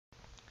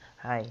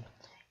Hi,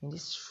 in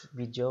this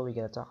video we're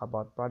going to talk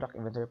about product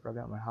inventory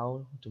program or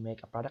how to make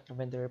a product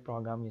inventory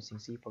program using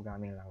C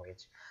programming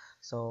language.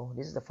 So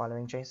this is the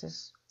following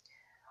choices.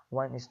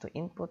 One is to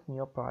input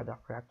new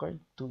product record,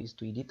 two is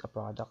to edit a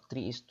product,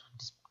 three is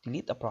to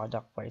delete a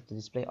product, four is to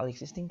display all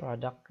existing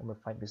product, number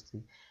five is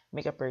to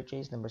make a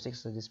purchase, number six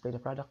is to display the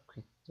product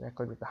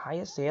record with the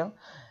highest sale,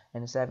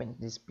 and seven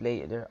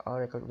display their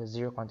all record with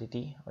zero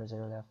quantity or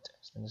zero left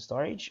in the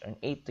storage, and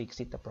eight to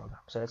exit the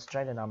program. So let's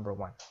try the number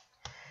one.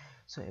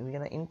 So we're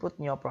gonna input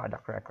new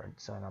product record.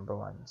 So number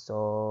one.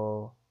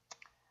 So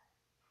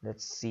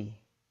let's see.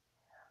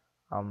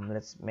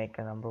 Let's make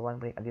a number one.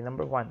 The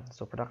number one.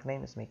 So product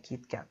name is make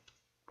KitKat.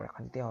 Product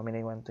quantity, how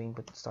many I want to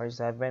input? Star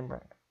 7.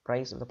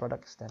 Price of the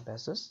product is 10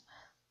 pesos.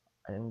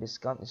 And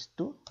discount is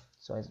 2.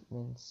 So it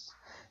means,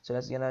 so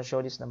let's gonna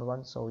show this number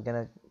one. So we're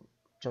gonna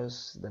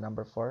choose the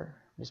number 4.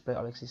 Display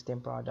all existing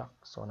product.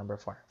 So number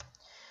 4.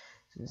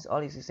 So this is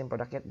all existing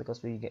product yet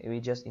because we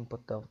just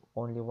input the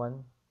only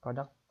one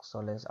product.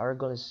 So our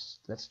goal is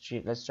let's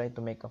try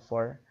to make a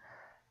 4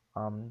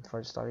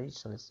 for storage.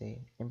 So let's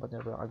say input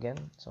number again.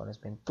 So let's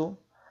put 2.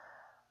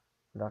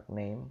 Product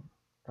name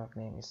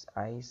is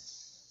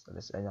ice. So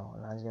let's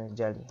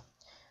jelly.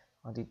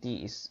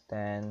 Quantity is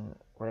 10.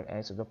 Correct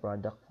ice of the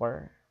product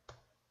 4.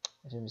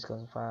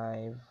 Discount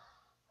 5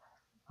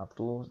 up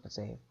to let's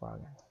say 4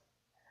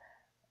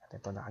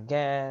 again. Product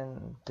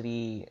again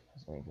 3.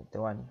 So we get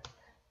the 1.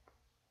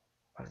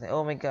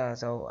 Oh my god,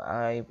 so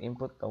I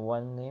input the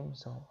one name,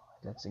 so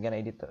let's gonna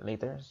edit that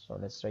later. So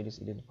let's try this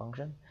edit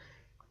function.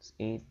 It's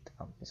 8,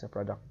 it's a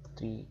product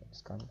 3,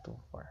 discount 2,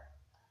 4.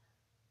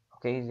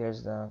 Okay,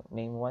 there's the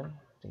name 1.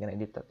 We're gonna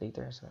edit that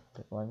later. So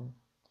put 1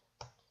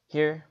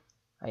 here.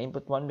 I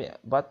input 1,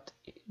 but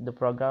the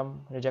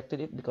program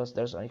rejected it because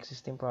there's an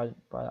existing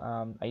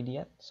ID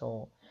yet.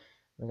 So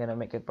we're gonna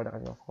make it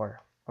product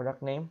 4.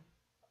 Product name,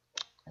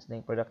 let's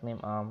name product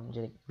name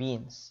jelly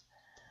beans.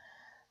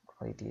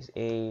 Quality is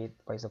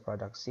 8, price of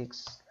product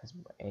 6, let's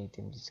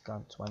 18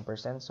 discount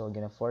 1%, so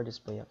again a 4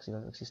 display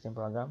existing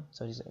program.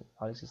 So this is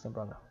all existing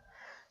program.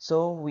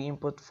 So we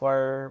input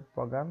 4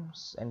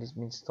 programs and this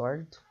means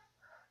stored.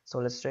 So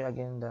let's try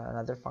again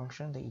another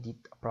function, the edit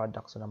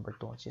product. So number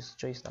 2, just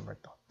choice number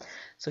 2.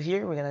 So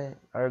here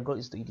our goal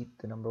is to edit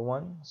the number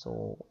 1.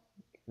 So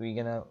we're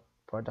gonna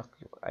product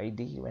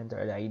ID, you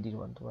enter the ID you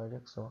want to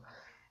product. So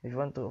if you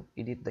want to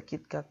edit the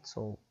KitKat,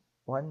 so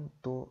 1,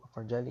 2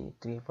 for jelly,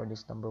 3 for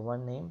this number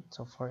 1 name,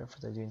 so 4 for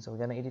the join. So we're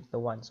gonna edit the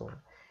 1. So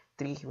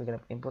 3, we're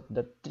gonna input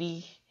the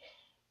 3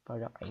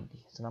 product ID.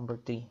 So number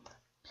 3.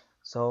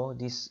 So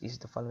this is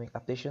the following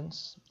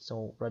applications.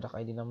 So product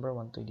ID number,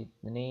 want to edit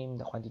the name,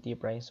 the quantity,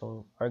 price.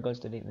 So our goal is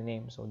to edit the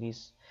name. So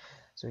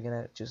we're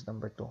gonna choose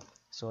number 2.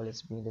 So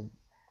let's be the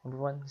number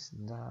 1 is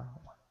the 1.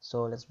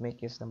 So let's make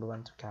this number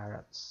 1 to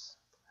carrots.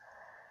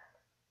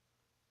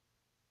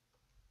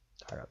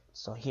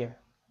 So here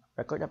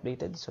record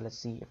updated. So let's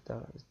see if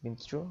it's been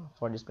true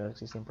for this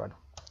existing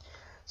product.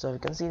 So you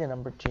can see the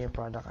number 3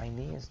 product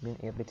ID has been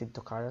updated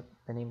to carrot,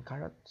 the name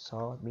carrot.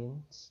 So it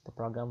means the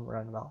program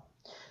run well.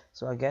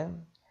 So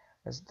again,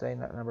 let's try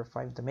number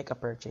 5 to make a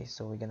purchase.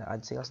 So we're gonna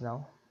add sales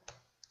now.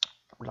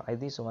 Product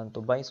ID, so want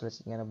to buy. So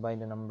let's gonna buy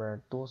the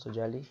number 2. So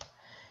jelly.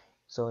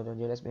 So the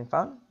jelly has been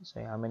found.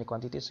 So how many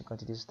quantities? The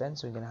quantity is 10.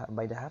 So we're gonna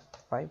buy the half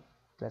 5.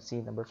 Let's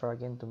see number 4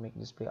 again to make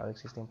display our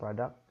existing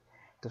product.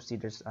 To see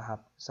there's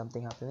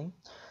something happening.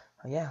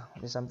 Yeah,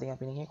 there's something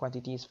happening here.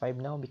 Quantity is 5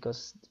 now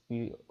because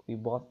we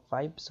bought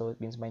 5, so it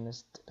means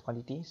minus the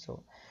quantity.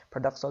 So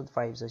product sold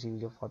 5, so we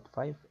will bought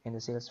 5, and the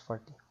sales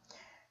 40.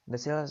 The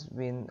sale has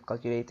been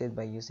calculated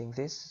by using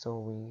this, so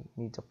we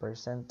need a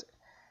percent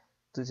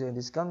to the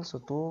discount. So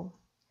 2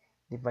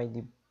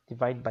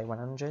 divide by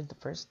 100 the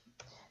first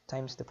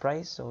times the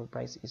price. So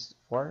price is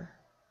 4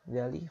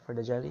 jelly for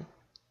the jelly,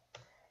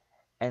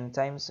 and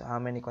times how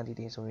many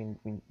quantities. So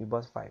we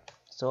bought 5,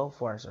 so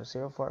 4, so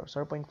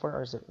 0.4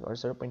 or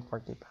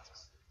 0.40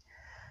 pesos.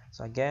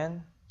 So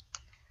again,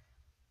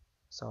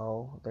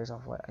 so there's a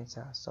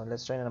so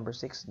let's try number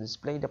 6,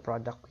 display the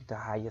product with the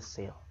highest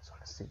sale. So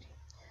let's see.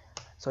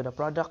 So the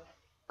product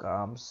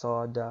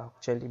saw the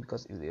jelly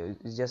because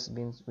it just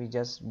means we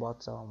just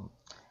bought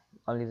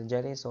only the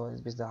jelly, so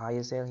it's the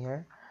highest sale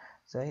here.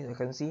 So you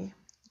can see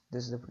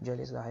this is the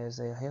jelly is the highest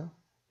sale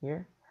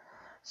here.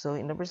 So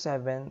in number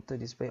 7, to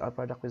display all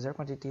product with zero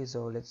quantity.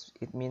 So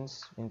it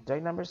means in try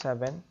number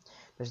 7,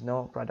 there's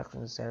no product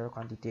with zero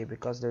quantity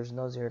because there's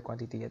no zero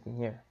quantity yet in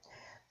here.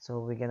 So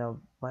we're gonna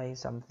buy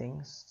some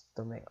things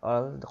to make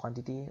all the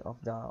quantity of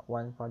the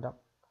one product.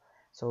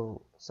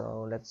 So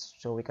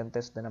we can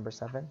test the number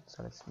 7.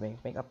 So let's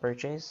make a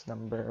purchase.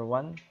 Number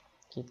 1,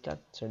 KitKat.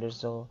 So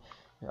there's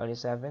only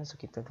 7, so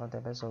KitKat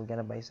quantity. So we're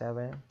gonna buy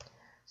 7.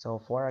 So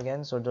 4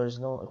 again. So there's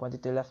no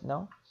quantity left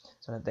now.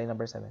 So let's try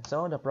number 7.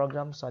 So the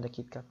program saw the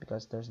KitKat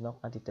because there's no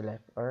quantity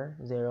left or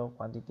zero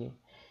quantity.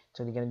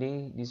 So they're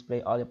gonna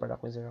display all the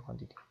product with zero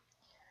quantity.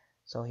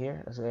 So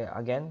here, let's say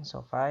again.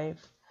 So 5.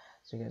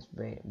 So you're gonna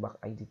display back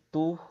ID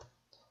 2.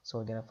 So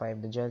we're gonna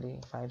 5 the jelly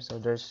 5. So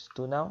there's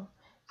 2 now.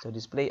 So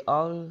display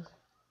all.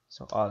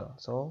 So all.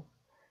 So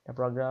the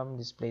program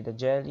display the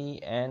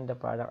jelly and the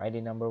product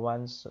ID number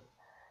 1, so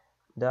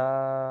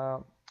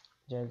the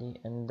jelly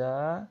and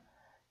the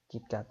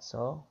KitKat.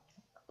 So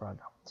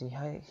product, see,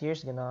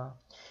 here's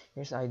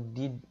I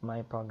did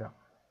my program.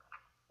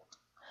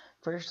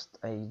 First,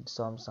 I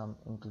some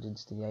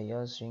includes the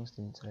IO strings,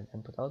 the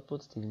input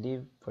outputs, the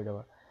leave for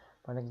the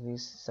product,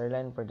 this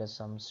line for the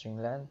some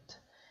string length,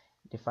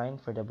 define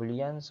for the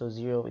boolean, so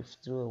 0 if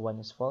true, 1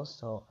 is false.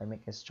 So I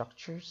make a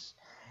structures.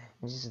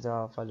 This is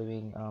the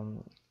following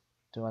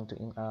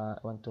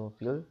want to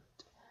field.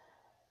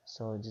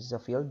 So this is a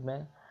field,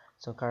 man.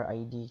 So car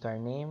ID, car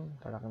name,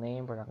 product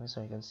name,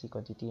 so you can see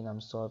quantity,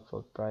 num sold,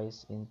 float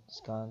price, in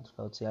discount,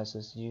 float sales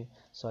as due,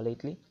 so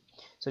lately.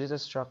 So this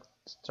is struct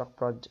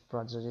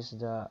prod, so this is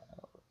the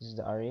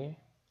array.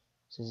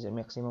 So this is the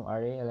maximum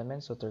array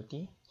element, so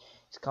 30.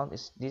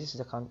 This is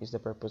the count is the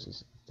purpose,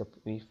 is the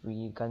if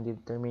we can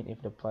determine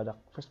if the product,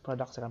 first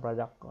product, second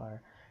product,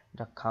 or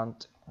the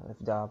count if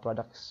the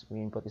products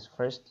we input is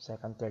first,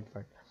 second, third,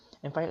 fourth.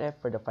 And file F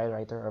for the file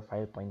writer or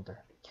file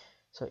pointer.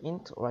 So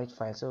int write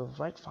file, so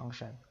write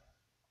function.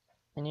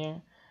 And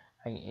here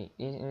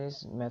in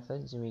this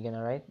method, so we're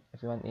gonna write,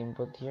 if you want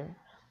input here,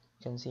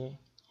 you can see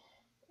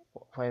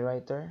file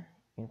writer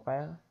in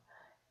file.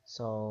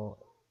 So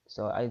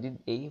I did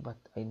A, but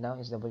I now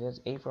is W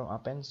A from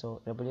open,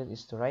 so W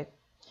is to write.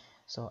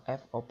 So F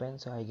open,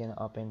 so I gonna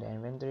open the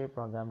inventory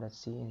program. Let's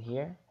see in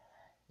here,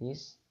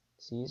 this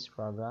C is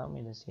program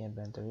in the C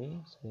inventory,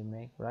 so we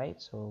make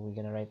write, so we're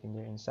gonna write in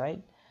there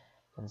inside.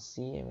 You can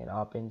see I'm gonna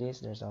open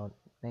this, there's our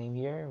name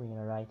here, we're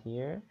gonna write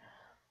here.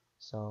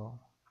 So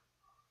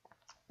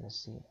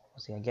let's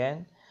see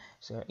again.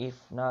 So if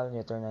null,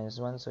 return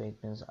 -1, so it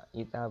means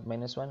it have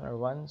 -1 or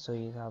 1, so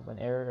you have an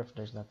error if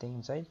there's nothing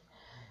inside.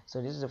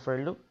 So this is the for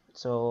loop.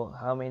 So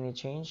how many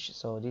change?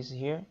 So this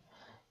here,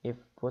 if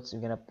puts,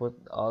 you're gonna put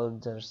all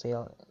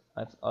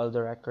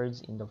the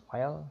records in the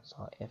file.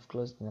 So if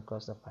close, gonna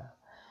close the file.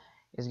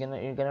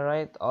 You're gonna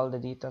write all the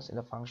details in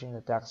the function in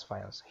the text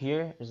files.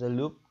 Here is the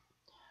loop,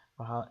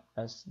 or how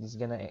as this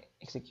gonna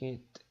execute.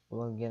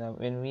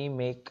 When we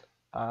make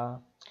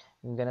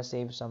we're gonna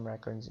save some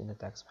records in the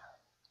text file.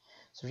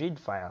 So read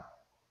file.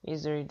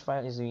 Is the read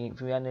file, if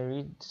we wanna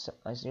read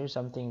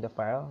something in the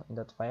file,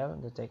 the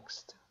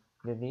text,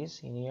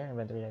 this in here,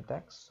 inventory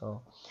text.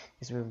 So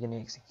this we're gonna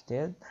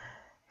executed.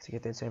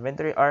 So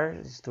inventory R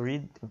is to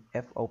read,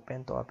 F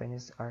open, to open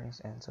is R is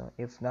N. So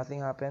if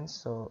nothing happens,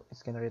 so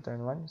it's gonna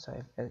return 1. So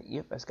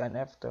if I scan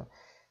F to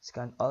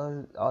scan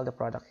all the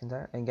product in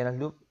there, and gonna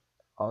loop.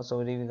 Also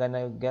we're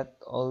gonna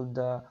get all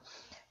the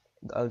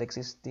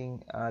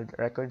existing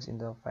records in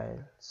the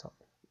file. So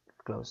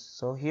close.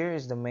 So here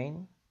is the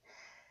main.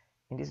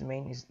 In this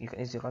main is,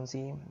 as you can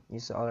see, you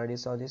already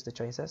saw this, the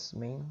choices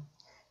main.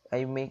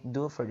 I make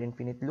do for the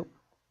infinite loop.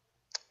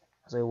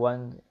 So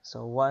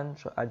one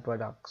for add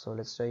product. So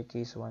let's try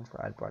case 1 for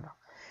add product.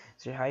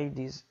 So hide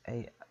this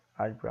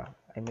add product.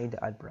 I made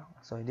the add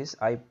product. So this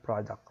I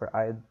product or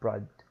add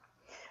prod.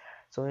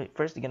 So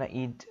first you're gonna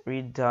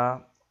read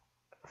the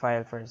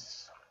file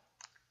first.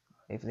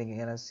 If they're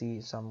gonna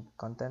see some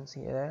contents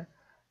here,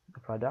 the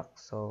product.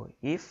 So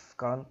if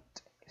count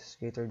is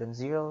greater than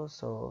 0,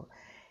 so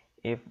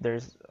if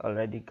there's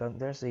already count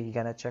there, so you're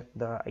gonna check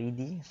the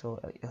ID. So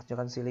as you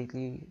can see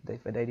lately,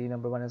 if the ID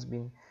number 1 has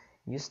been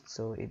used,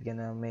 so it's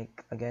gonna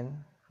make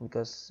again,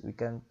 because we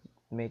can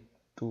make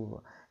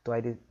two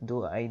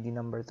ID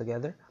number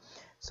together.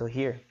 So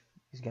here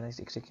it's gonna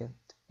execute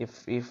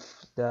if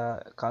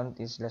the count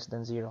is less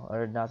than 0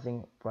 or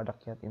nothing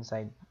product yet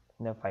inside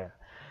the file.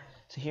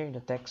 So here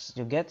the text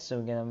you get, so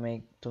we're gonna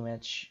make to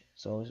match,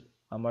 so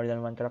more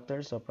than 1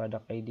 character, so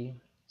product ID.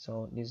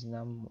 So this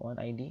num1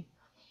 ID,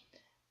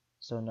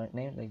 so not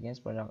name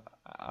against product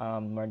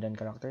more than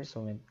characters,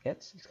 so when it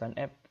gets scan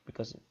F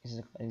because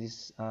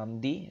this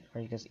D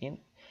because int,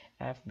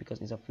 F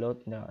because it's a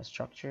float in the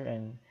structure,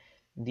 and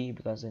D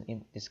because an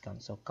int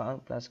discount. So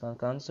count plus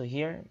count. So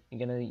here you're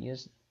gonna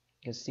use,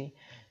 you can see,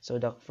 so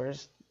the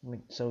first,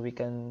 so we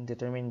can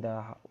determine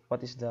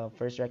what is the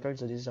first record.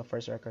 So this is the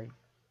first record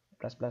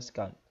plus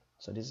count.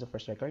 So this is the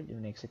first record. You're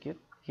gonna execute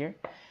here,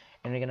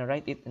 and we're gonna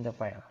write it in the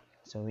file.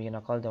 So we're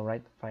gonna call the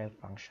write file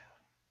function.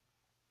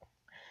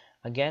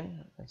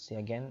 Again, let's see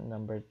again.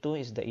 Number 2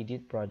 is the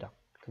edit product.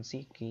 You can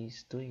see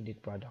case 2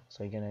 edit product.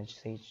 So you're gonna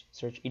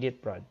search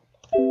edit prod.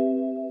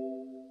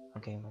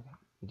 Okay,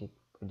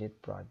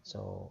 edit prod.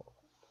 So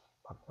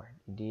backward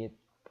edit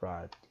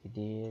prod.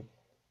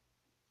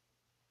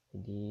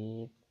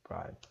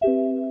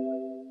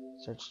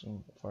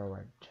 Searching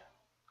forward.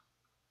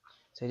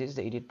 So this is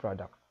the edit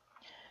product.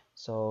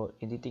 So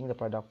editing the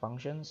product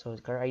function. So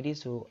car ID.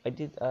 So I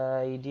did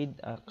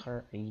a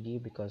car ID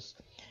because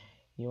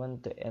you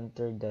want to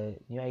enter the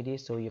new ID,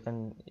 so you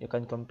can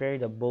compare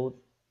the both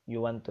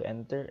you want to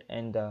enter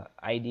and the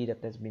ID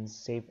that has been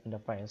saved in the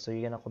file. So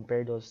you're gonna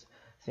compare those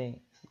things,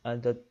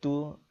 the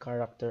 2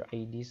 character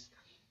IDs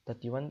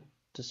that you want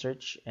to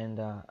search and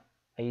the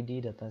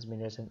ID that has been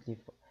recently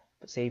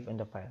saved in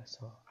the file.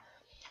 So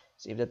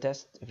if the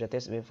test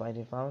will find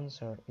it found,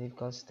 so it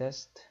calls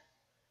test,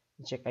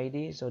 check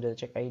ID. So the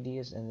check ID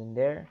is and in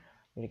there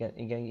you're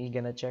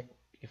gonna check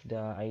if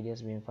the ID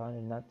has been found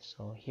or not.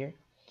 So here,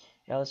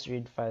 else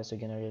read file. So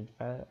you're gonna read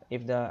file.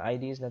 If the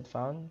ID is not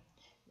found,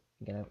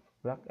 you're gonna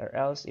block, or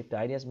else if the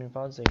ID has been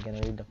found, so you're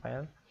gonna read the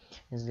file.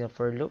 This is the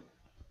for loop.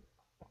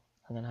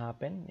 What's gonna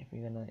happen if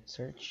you're gonna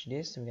search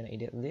this? We're gonna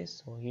edit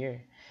this. So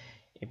here,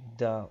 if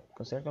the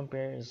constant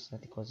compare is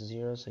not equal to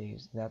 0, so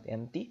it's not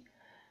empty.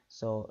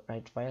 So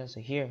write file. So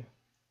here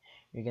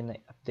you're gonna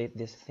update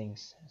these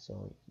things.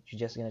 So you're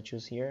just gonna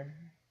choose here.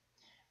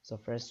 So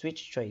first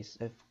switch choice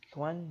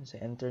F1, so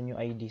enter new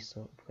ID.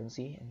 So you can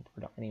see and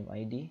product name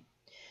ID.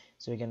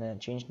 So we're gonna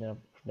change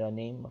the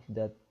name of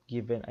that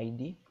given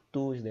ID.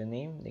 2 is the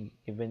name the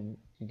given.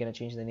 You're gonna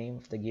change the name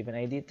of the given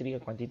ID. 3 or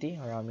quantity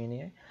or how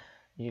many.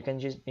 You can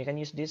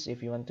use this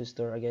if you want to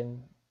store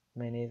again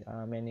many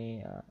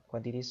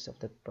quantities of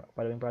the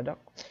following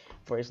product.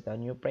 4 is the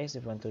new price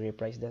if you want to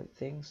reprice that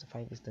things.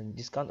 5 is the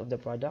discount of the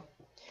product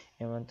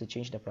and want to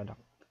change the product.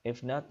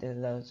 If not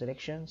in the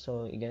selection,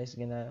 so you guys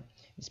gonna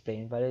display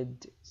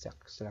invalid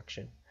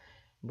selection.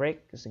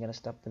 Break is gonna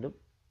stop the loop.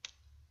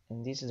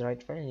 And this is the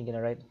right file. You're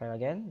gonna write file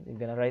again. You're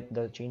gonna write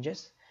the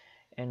changes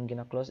and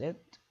gonna close it.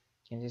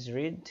 And this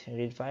read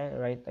file,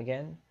 write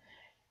again,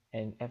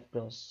 and F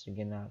close. You're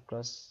gonna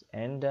close,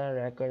 and the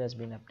record has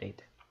been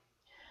updated.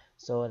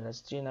 So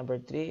let's do number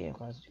 3.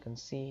 As you can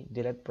see,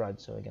 delete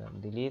prod. So we're gonna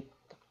delete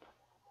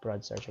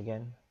prod search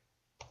again.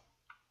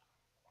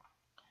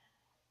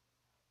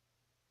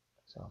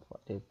 So for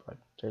delete prod,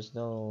 there's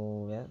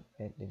no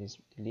it is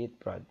delete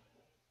prod.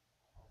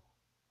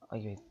 Oh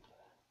wait,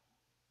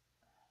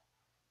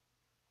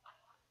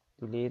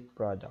 delete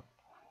product.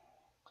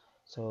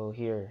 So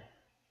here,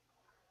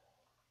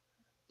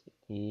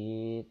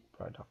 delete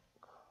product.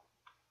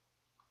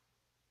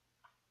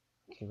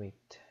 Okay,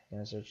 wait. I'm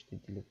gonna search the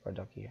delete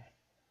product here.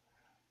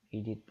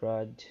 Edit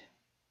prod,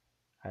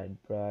 add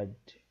prod,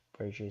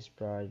 purchase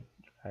prod,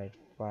 write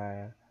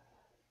file,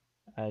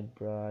 add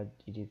prod,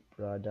 edit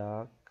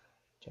product,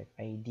 check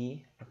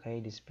ID. Okay,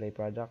 display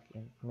product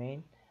in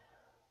main.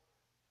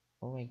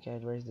 Oh my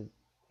god, where's the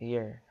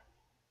here?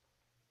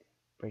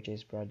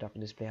 Purchase product,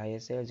 display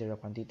highest sale, 0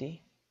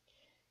 quantity.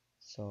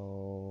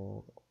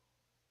 So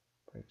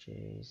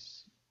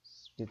purchase.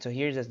 So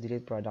here's just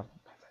delete product.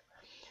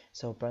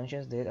 So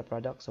functions delete a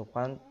product. So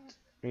quant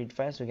read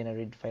files, we're gonna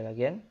read file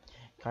again.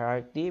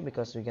 Hierarchy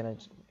because we're gonna.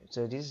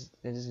 So this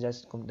is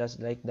just that's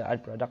like the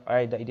add product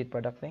or the edit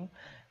product thing.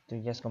 To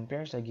just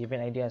compare. So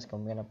given ideas,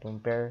 I'm gonna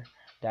compare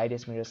the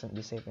ideas may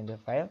recently saved in the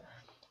file.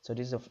 So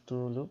this is a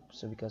two loop.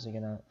 So because we're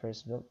gonna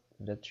first loop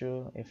the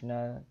true, if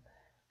not,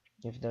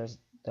 if there's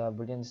the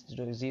boolean is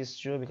true, z is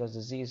true because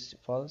the z is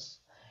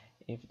false.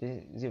 If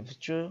it's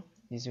true,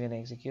 this is gonna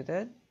execute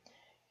it.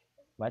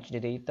 Match the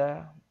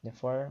data.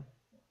 Therefore,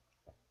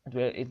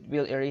 it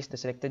will erase the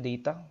selected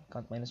data.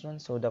 Count -1.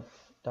 So the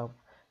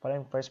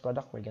following first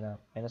product we're gonna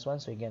 -1.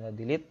 So we're gonna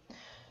delete.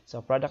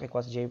 So product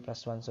equals j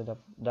plus 1. So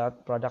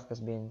that product has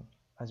been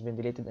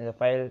deleted in the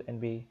file and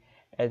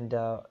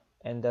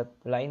that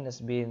line has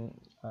been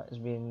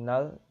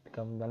null,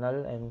 become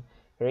null and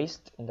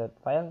erased in that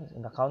file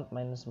in the count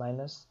minus.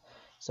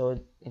 So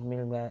it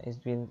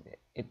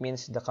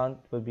means the count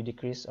will be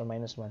decreased or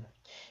 -1.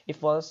 If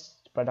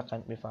false, product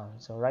can't be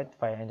found. So write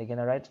file and again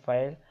write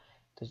file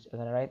to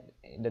gonna write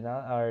the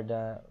null or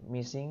the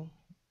missing.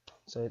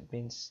 So it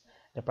means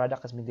the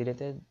product has been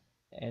deleted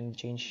and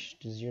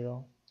changed to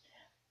 0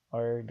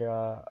 or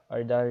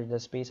the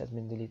space has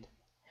been deleted.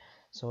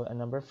 So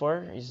number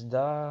 4 is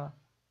the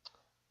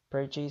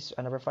purchase.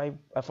 Number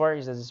 4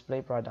 is the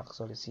display product.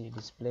 So let's see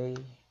display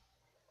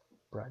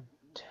prod.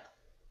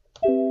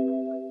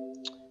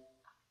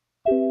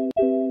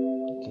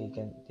 Okay, you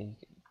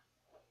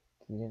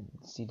can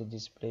see the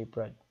display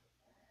prod.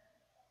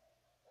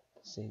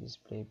 Let's say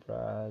display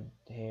prod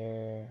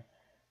here,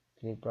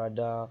 delete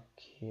product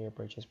here,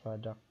 purchase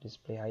product,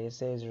 display highest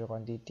sale, 0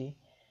 quantity,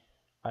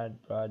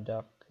 add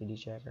product, ID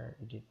checker,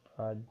 edit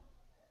prod.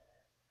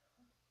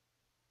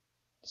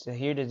 So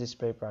here the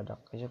display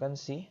product. As you can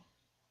see,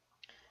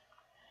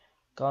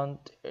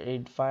 count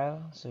read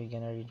file. So you're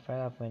gonna read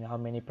file of how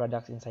many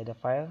products inside the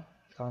file.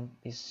 Count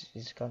is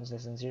count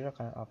less than 0.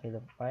 Can't update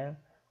the file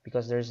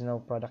because there's no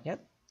product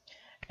yet.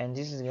 And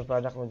this is the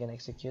product we're gonna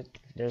execute.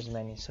 There's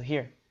many. So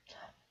here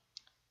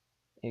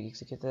you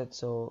executed.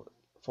 So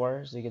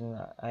 4. So you can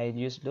I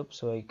use loop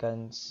so I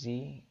can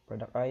see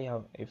product I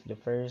have if the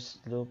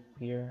first loop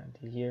here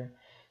until here.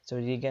 So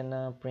you're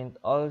gonna print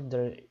all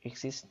the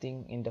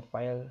existing in the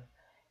file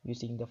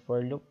using the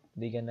for loop.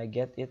 They're gonna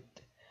get it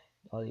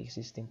all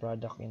existing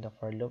product in the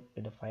for loop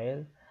in the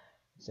file.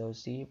 So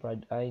see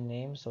product I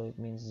name, so it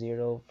means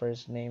 0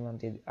 first name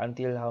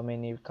until how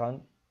many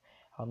count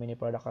how many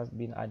product has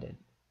been added.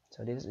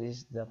 So this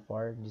is the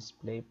for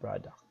display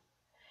product.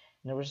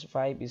 Number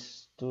 5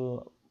 is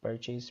to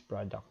purchase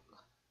product.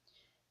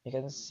 You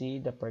can see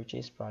the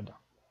purchase product.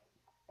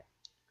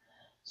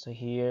 So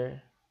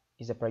here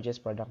is the purchase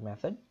product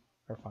method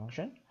or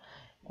function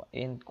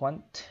in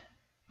quant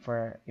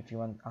for if you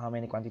want how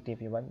many quantity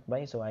if you want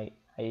buy. So I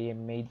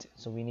made,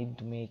 so we need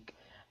to make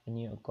a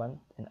new quant,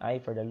 and I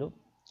for the loop,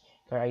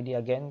 car ID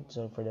again,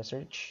 so for the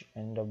search,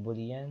 and the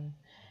boolean,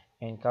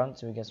 and count,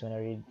 so we just want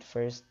to read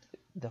first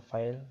the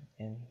file.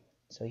 And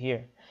so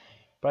here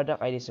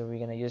product ID, so we're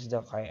gonna use the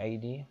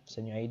ID,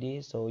 so new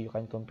ID, so you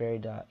can compare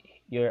the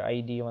your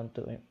ID you want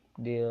to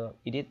the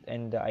edit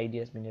and the ID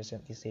has been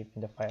recently saved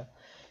in the file.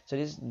 So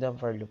this is the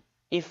for loop.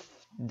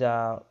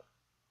 The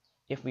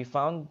if we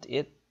found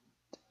it,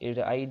 if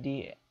the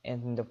ID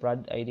and the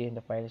product ID and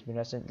the file has been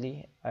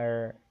recently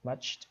are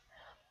matched,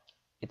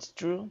 it's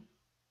true.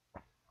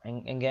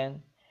 And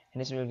again,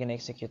 and this we're gonna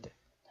execute it.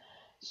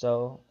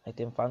 So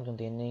item found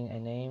containing a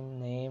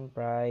name,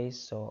 price.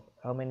 So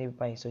how many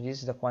price? So this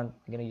is the quant.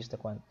 I'm gonna use the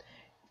quant.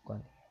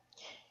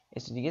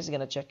 It's just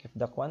gonna check if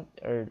the quant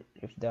or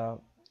if the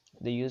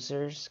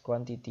user's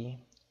quantity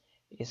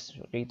is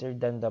greater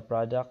than the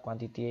product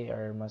quantity,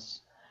 or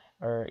must,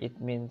 or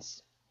it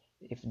means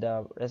if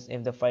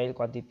the file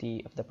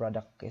quantity of the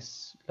product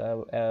is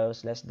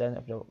less than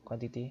of the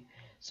quantity,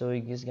 so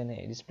it is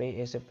gonna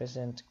display a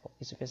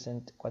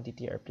sufficient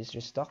quantity or please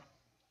restock.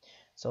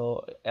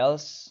 So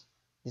else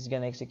this is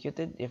gonna execute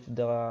it if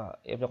the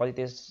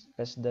quantity is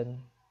less than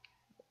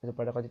the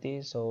product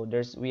quantity. So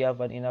we have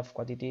an enough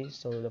quantity,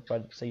 so the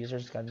product, so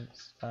users can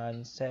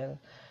sell,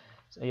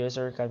 so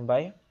user can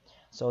buy.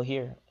 So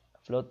here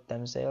float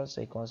times sales,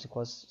 so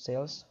equals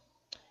sales.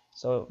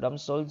 So DAM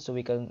sold, so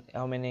we can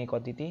how many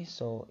quantity,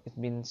 so it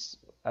means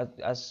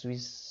as we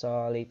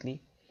saw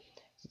lately,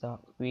 so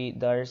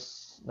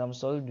there's DAM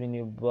sold when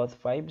you bought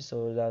 5,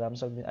 so the DAM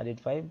sold been added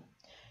 5.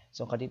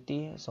 So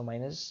quantity, so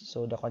minus,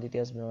 so the quantity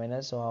has been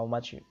minus, so how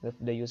much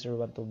the user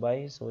want to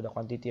buy, so the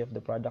quantity of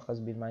the product has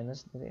been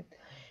minus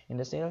in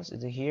the sales.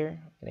 It's here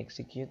can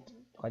execute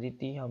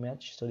quantity how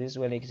much, so this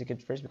will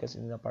execute first because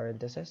in the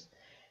parenthesis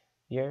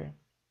here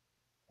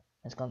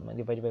let's count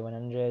divided by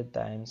 100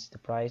 times the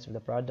price of the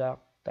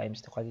product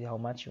times the quantity how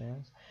much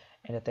means,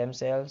 and the temp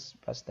sales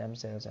plus temp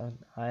sales,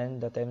 and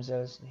the temp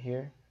sales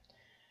here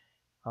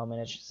how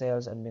much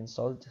sales have been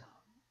sold,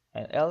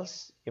 and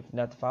else if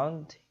not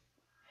found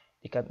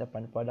they cut the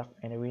product,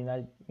 and we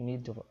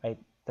need to write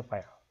the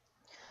file.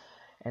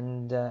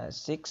 And the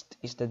sixth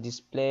is the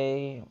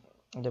display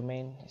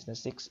domain. Is the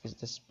sixth is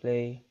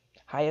display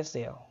highest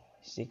sale.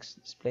 Six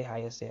display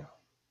highest sale.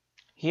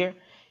 Here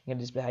you're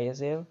gonna display highest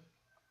sale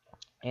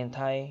and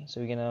high,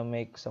 so we're gonna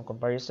make some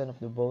comparison of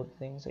the both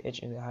things. So h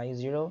in the high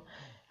 0,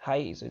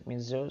 high, so it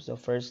means 0, so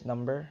first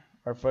number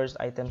or first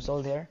item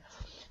sold here.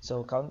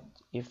 So count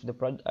if the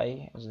product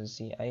I, as you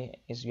see, I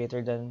is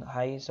greater than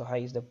high, so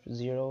high is the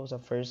 0, so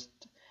first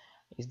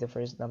is the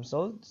first num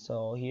sold.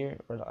 So here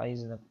for the I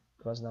is the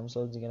first num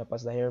sold, you're gonna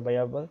pass the here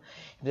variable.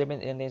 If the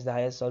element is the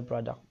highest sold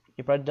product,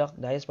 the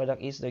highest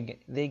product is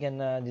they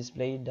gonna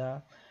display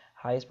the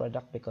highest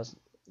product, because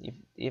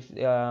if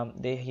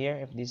they here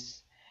if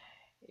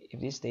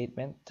this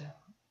statement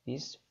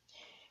is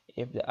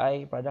if the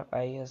I product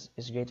I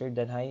is greater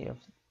than high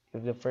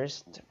of the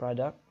first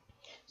product,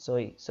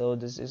 so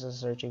this is a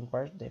searching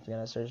part. If you're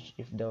gonna search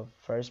if the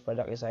first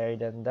product is higher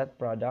than that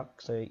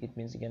product, so it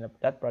means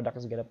that product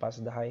is gonna pass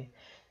the high.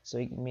 So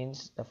it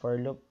means the for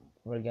loop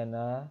we're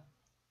gonna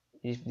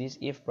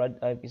if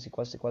product is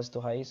equals to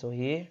high, so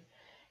here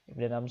if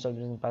the num sold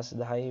doesn't pass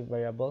the high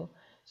variable,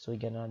 so we're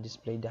gonna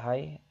display the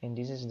high, and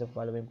this is the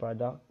following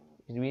product.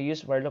 We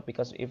use for loop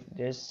because if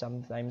there's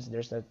sometimes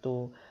there's a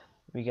two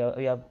we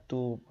have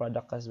two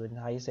products with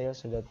high sales,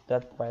 so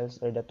that files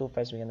or the two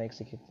files we're gonna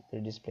execute the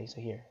display.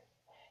 So here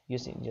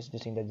using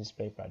the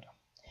display product.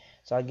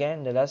 So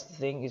again the last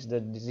thing is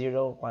the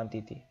zero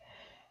quantity.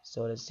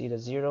 So let's see the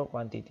zero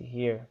quantity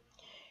here.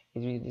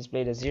 If we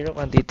display the zero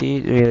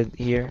quantity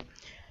here,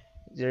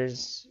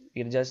 there's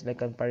just like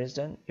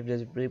comparison. If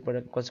the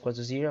product equals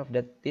to 0,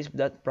 if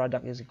that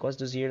product is equals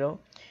to 0,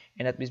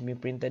 and that will be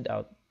printed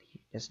out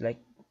just like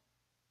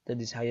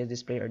this highest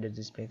display or the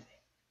display thing.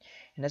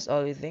 And that's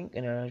all we think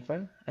in our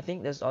file. I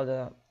think that's all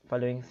the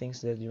following things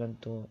that you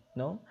want to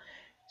know.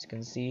 As you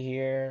can see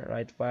here,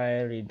 write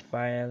file, read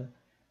file,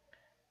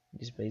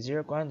 display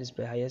zero quant,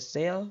 display highest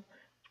sale,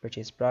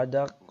 purchase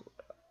product,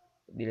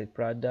 delete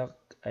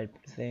product,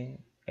 everything,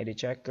 ID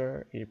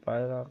checker, edit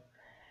product,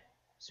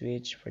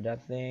 switch for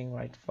that thing,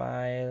 write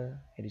file,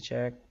 edit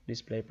check,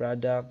 display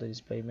product, the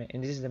display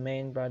and this is the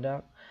main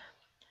product.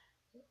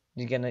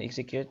 You're gonna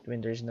execute when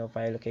there's no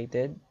file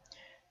located.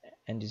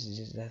 And this is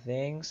just the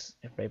things,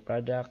 apply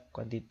product,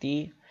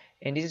 quantity,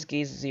 and this is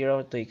case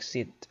 0 to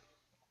exit.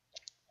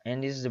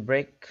 And this is the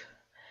break.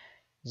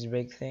 This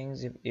break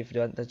things if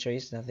you want the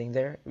choice, nothing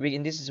there.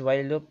 And this is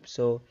while loop,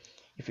 so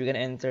if you're gonna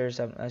enter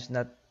some it's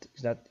not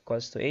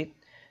equals to 8,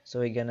 so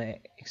we're gonna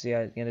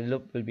the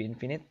loop will be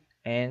infinite,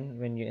 and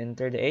when you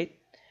enter the 8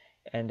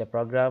 and the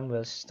program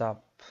will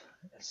stop.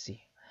 Let's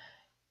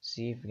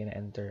see if we're gonna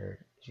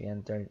enter, if you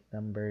enter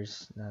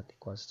numbers not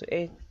equals to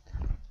 8,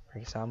 for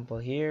example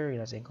here we're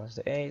not saying equals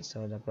to 8,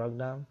 so the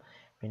program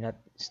will not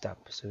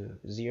stop, so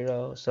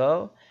 0.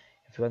 So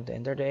if you want to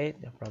enter the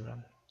 8, the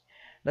program.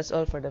 That's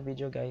all for the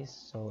video guys,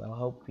 so I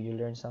hope you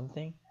learned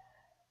something,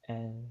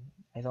 and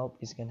I hope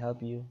this can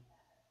help you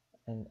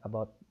and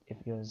about if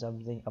you have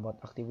something about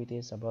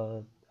activities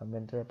about a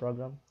mentor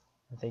program.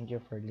 Thank you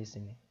for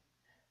listening.